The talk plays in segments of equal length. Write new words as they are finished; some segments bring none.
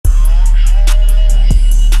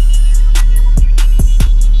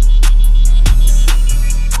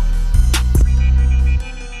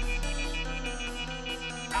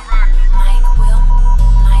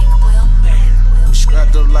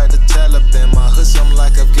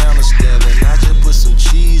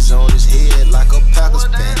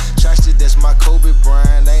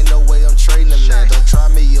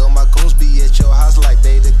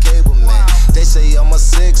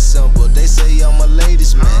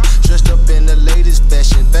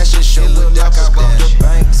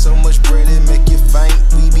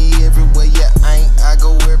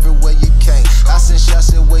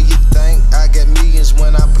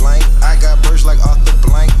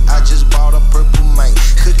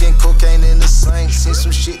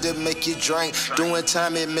drink. Doing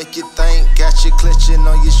time, it make you think. Got you clutching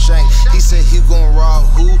on your shank. He said he gon' rob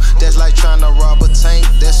who? That's like trying to rob a tank.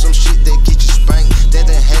 That's some shit that get you spanked. That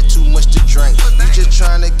done had too much to drink. You just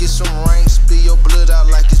trying to get some rank. Spill your blood out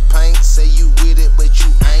like it's paint. Say you with it, but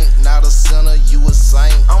you ain't. Not a sinner, you a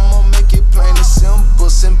saint. I'ma make it plain and simple.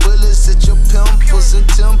 Send bullets at your pimples and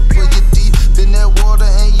temple. You deep in that water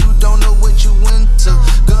and you don't know what you into.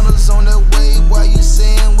 Gunners on that way while you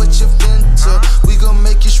saying what you finna. We gon'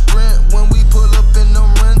 make you sprint when we pull up in them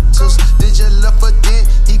rentals. Then just left a dent,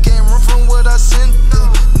 he can't run from what I sent them.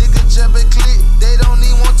 Nigga jump and click, they don't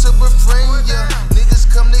even want to befriend ya. Niggas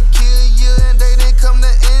come to kill you and they didn't come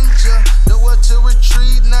to injure. Nowhere to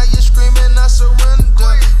retreat, now you screaming I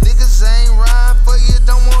surrender. Niggas ain't ride for you,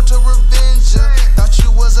 don't want to revenge ya. Thought you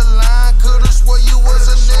was a lion, could've swore you was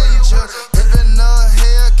a ninja. Heaven or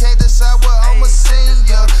hell, can't decide what I'ma sing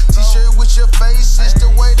ya. T-shirt with your face, it's the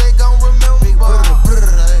way they gon' remember.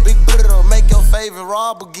 Big brother, make your favorite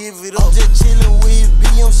robber give it up. Just chillin' with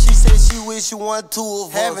BM, she said she wish you one two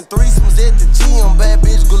of us. Having threesomes at the gym, bad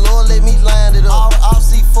bitch galore, let me line it up. I'll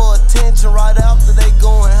see for attention right after they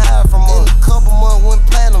going high from us. In a couple months went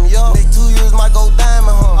platinum, yo. Next 2 years might go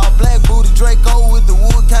diamond, huh? All black booty Draco with the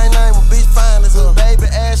wood, can't name a bitch fine as her. Baby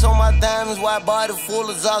ash on my diamonds, white body full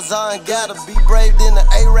of Zaza, and gotta be brave. Then the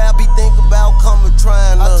A-Rap be think about coming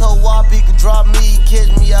trying. I told Wop he could drop me, catch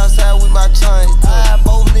me outside with my chains.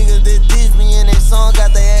 Both niggas that diss me and they son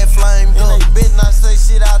got their ass flamed up. And they bet not say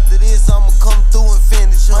shit after this, I'ma come through and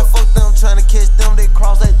finish up. Fuck them tryna catch them, they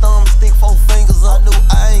cross their thumb and stick 4 fingers up. I knew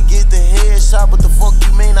I ain't get the headshot, but the fuck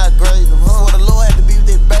you mean I grazed him, huh? For the Lord had to be with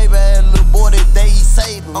that baby ass little boy that day he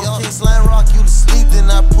saved him. I'm King Slime Rock you to sleep, then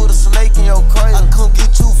I put a snake in your cradle. I come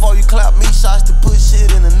get you before you clap me shots to put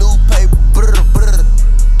shit in the newspaper. Brr, brr,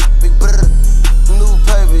 big brr.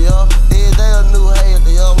 Newspaper, yo. Every day a new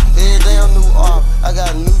hater, yo. Every day a new art. I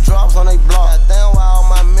got new drops on they block. Goddamn why all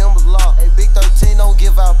my members locked. Hey, Big 13 don't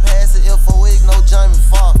give out passes. FOX, no Jamie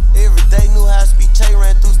Foxx. Every day new high speed Che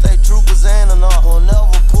ran through state troopers and an off. Won't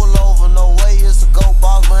never pull over, no way. It's a go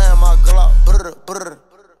box behind my Glock. Brr, brr,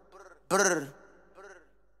 brr.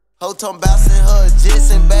 Whole time bouncing her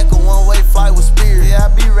jets and back a one-way flight with Spirit. Yeah,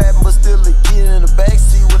 I be rapping, but still a kid in the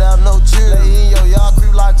backseat without no cheer. Lay in your y'all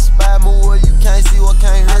creep like a spy move where you can't see what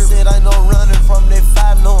can't hear. I said ain't no running from that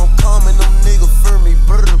 5, no I'm coming, them niggas fear me.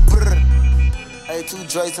 Brr, brr. Hey, 2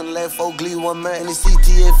 Drakes and the left 4 Glee, 1 man. And the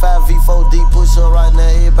CTA 5 V4D push up right now,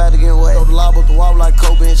 everybody getting wet. Throw the lob up the wall like Kobe.